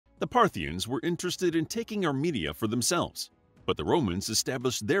The Parthians were interested in taking Armenia for themselves, but the Romans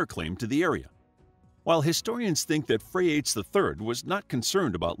established their claim to the area. While historians think that Phraates III was not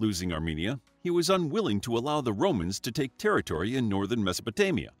concerned about losing Armenia, he was unwilling to allow the Romans to take territory in northern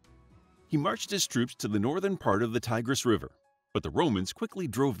Mesopotamia. He marched his troops to the northern part of the Tigris River, but the Romans quickly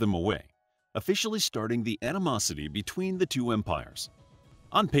drove them away, officially starting the animosity between the two empires.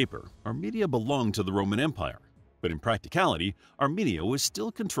 On paper, Armenia belonged to the Roman Empire, but in practicality, Armenia was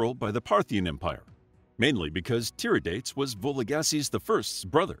still controlled by the Parthian Empire, mainly because Tiridates was Vologases I's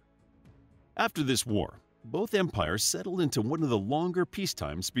brother. After this war, both empires settled into one of the longer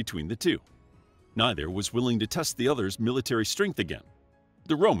peacetimes between the two. Neither was willing to test the other's military strength again.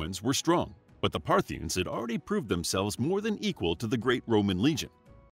 The Romans were strong, but the Parthians had already proved themselves more than equal to the great Roman legion.